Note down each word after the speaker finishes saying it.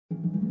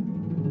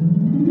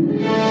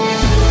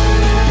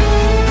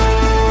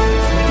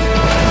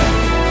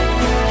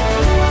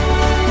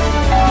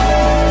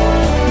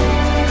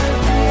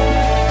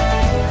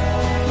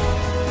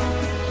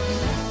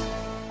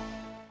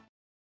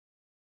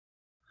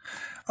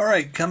All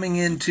right, coming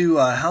into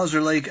Hauser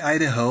Lake,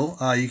 Idaho,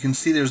 you can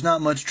see there's not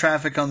much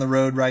traffic on the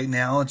road right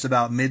now. It's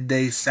about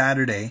midday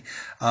Saturday.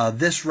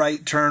 This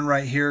right turn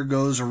right here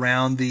goes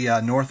around the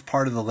north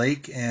part of the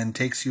lake and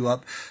takes you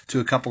up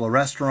to a couple of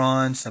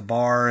restaurants, a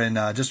bar, and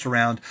just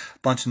around a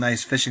bunch of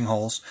nice fishing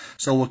holes.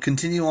 So we'll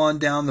continue on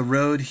down the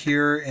road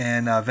here,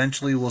 and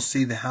eventually we'll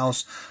see the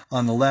house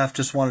on the left.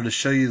 Just wanted to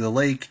show you the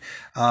lake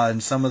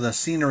and some of the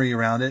scenery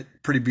around it.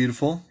 Pretty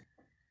beautiful.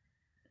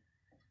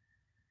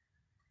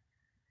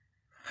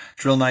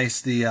 It's real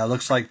nice. The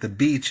looks like the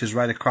beach is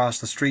right across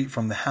the street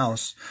from the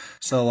house.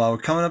 So we're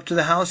coming up to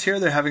the house here.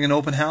 They're having an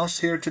open house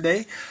here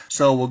today.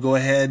 So we'll go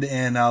ahead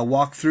and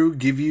walk through,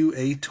 give you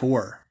a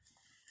tour.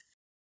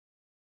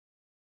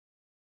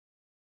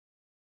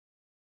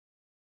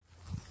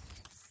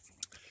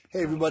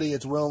 Hey everybody,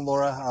 it's Will and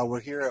Laura. We're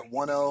here at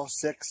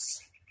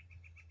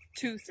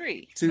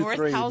 10623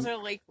 North Hauser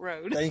Lake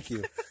Road. Thank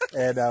you.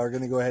 And we're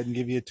going to go ahead and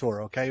give you a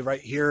tour, okay?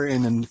 Right here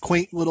in a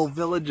quaint little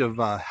village of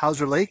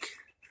Hauser Lake.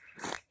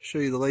 Show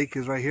you the lake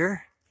is right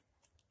here.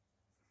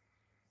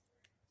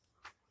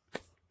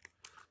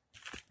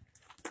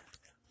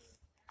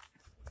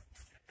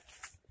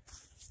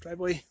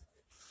 Driveway, a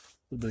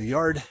little bit of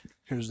yard.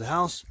 Here's the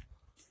house.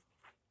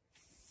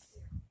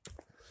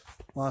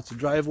 Lots of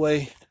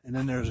driveway, and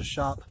then there's a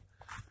shop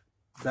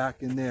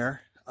back in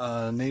there.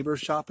 Neighbor's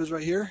shop is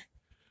right here.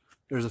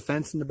 There's a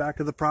fence in the back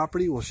of the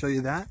property. We'll show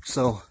you that.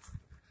 So,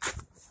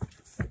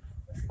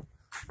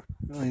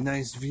 really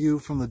nice view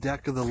from the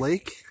deck of the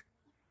lake.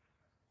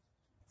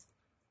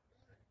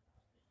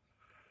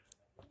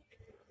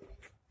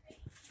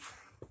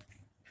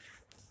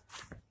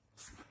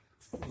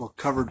 Little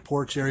covered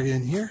porch area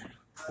in here.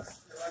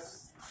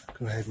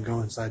 Go ahead and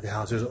go inside the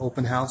house. There's an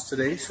open house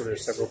today, so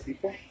there's several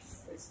people.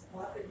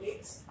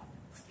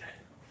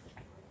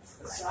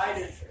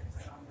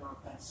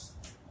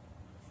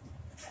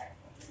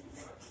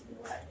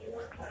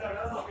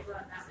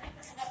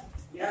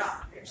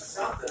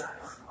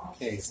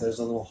 Okay, so there's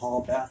a little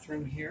hall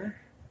bathroom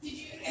here.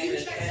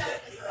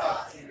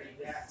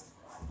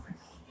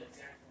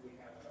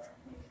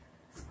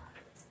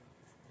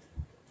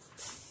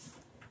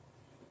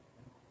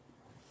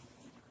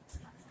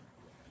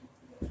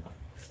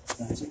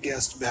 That's a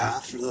guest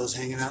bath for those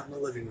hanging out in the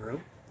living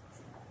room.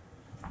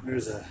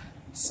 There's a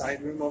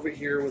side room over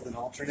here with an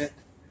alternate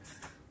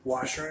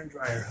washer and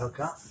dryer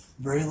hookup.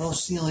 Very low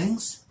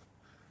ceilings.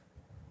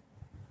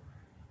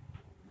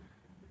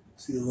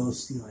 See the low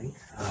ceiling.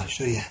 I'll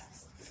show you.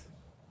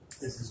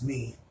 This is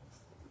me.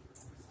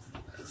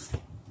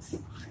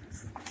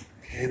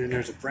 Okay, then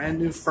there's a brand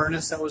new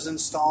furnace that was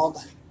installed.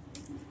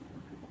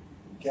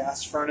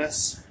 Gas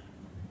furnace.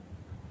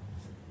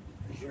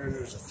 Here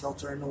there's a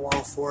filter in the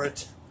wall for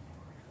it.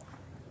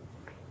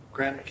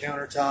 Granite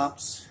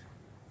countertops.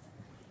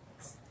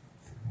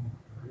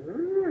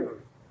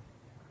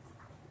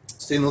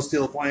 Stainless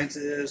steel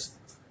appliances.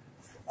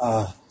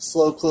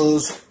 Slow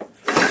close.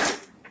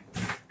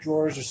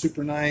 Drawers are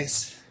super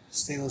nice.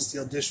 Stainless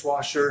steel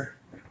dishwasher.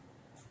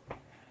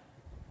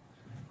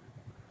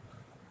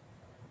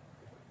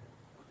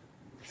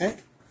 Okay,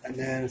 and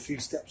then a few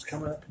steps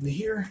coming up into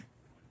here.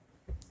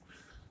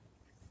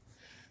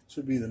 This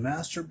would be the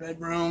master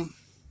bedroom.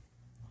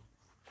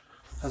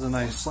 Has a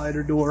nice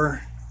slider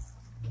door.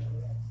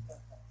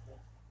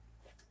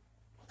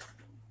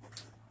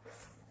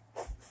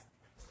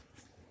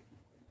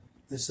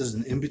 This is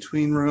an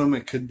in-between room.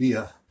 It could be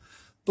a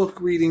book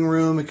reading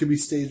room. It could be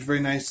staged very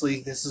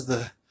nicely. This is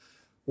the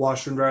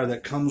washer and dryer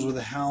that comes with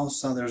the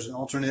house. So there's an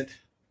alternate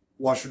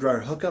washer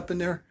dryer hookup in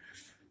there.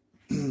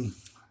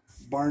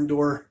 Barn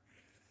door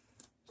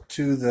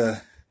to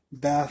the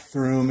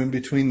bathroom in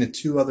between the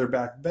two other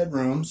back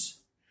bedrooms.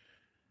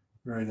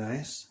 Very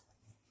nice.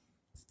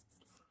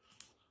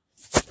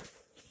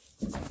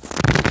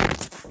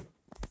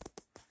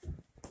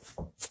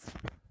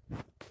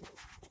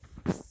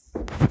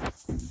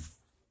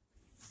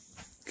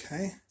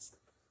 Okay.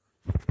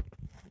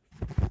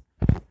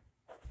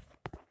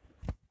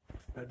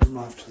 Bedroom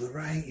off to the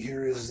right.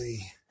 Here is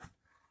the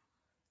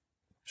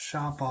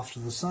shop off to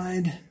the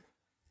side.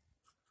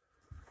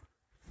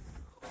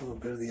 A little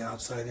bit of the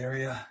outside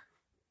area.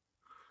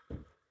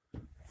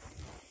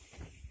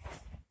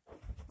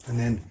 And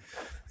then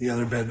the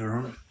other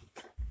bedroom.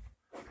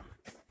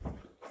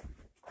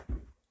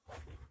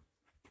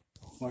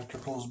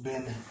 Electrical's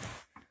been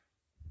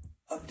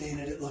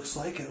updated, it looks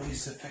like, at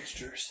least the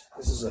fixtures.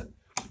 This is a,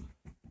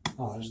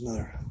 oh, there's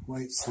another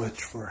light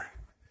switch for,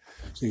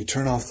 so you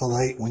turn off the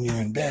light when you're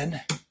in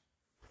bed.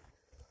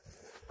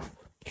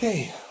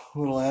 Okay,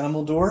 little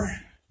animal door.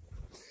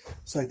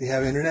 Looks like they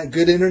have internet.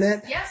 Good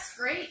internet? Yes,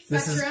 great.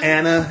 This Spectrum.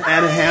 is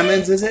Anna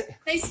Hammonds, is it?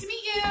 Nice to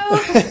meet you.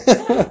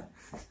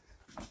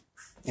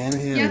 Anna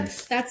Hammonds.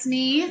 Yep, that's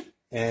me.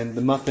 And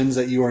the muffins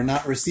that you are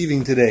not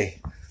receiving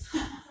today.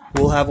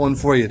 We'll have one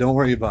for you. Don't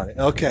worry about it.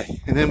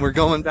 Okay. And then we're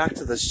going back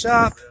to the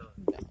shop.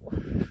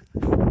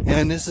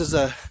 And this is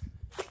a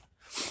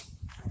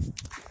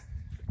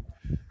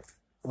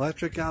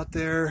electric out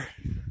there.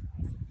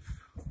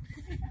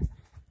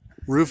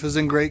 Roof is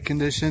in great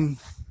condition.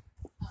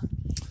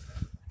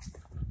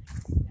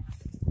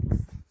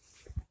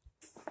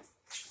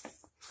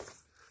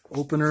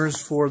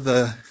 openers for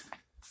the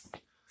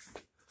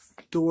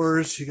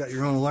doors. You got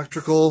your own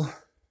electrical.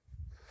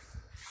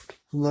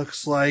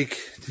 Looks like,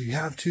 do you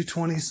have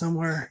 220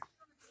 somewhere?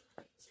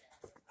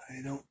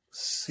 I don't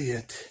see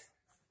it.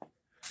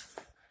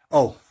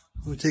 Oh,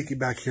 let me take you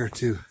back here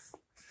too.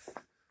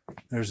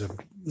 There's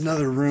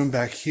another room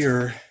back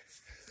here.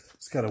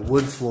 It's got a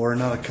wood floor,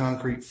 not a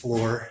concrete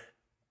floor.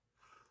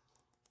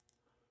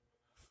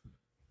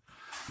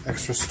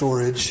 Extra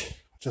storage,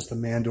 just a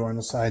man door on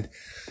the side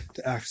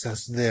to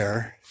access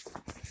there.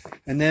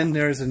 And then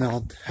there's an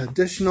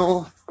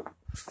additional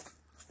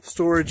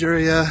storage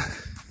area.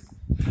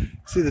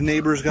 See, the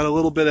neighbor's got a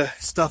little bit of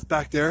stuff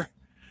back there.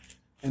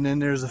 And then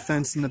there's a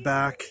fence in the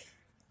back.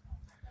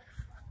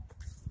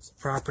 It's a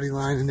property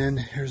line, and then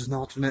here's an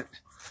alternate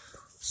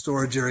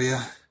storage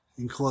area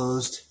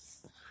enclosed.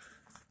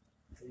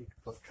 You can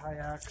put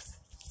kayaks,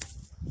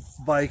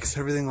 bikes,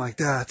 everything like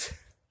that.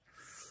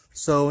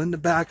 So in the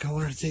back, I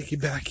wanted to take you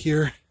back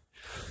here.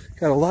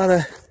 Got a lot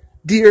of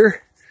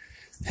deer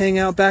hang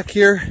out back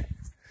here.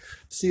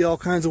 See all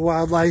kinds of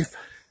wildlife.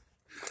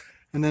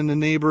 And then the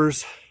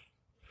neighbor's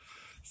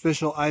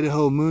official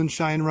Idaho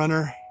moonshine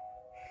runner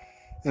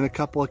and a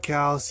couple of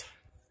cows.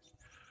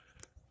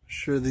 I'm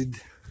sure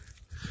they'd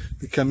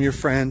become your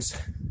friends.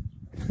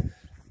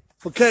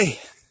 Okay.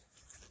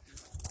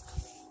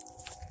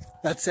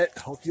 That's it.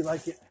 Hope you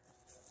like it.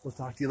 We'll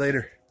talk to you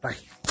later. Bye.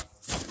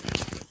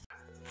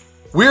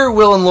 We're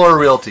Will and Laura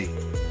Realty.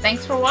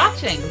 Thanks for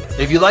watching.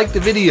 If you liked the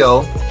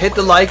video, hit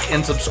the like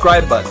and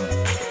subscribe button.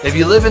 If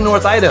you live in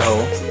North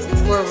Idaho,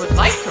 Or would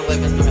like to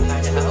live in North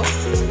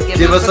Idaho,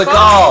 give us a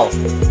call.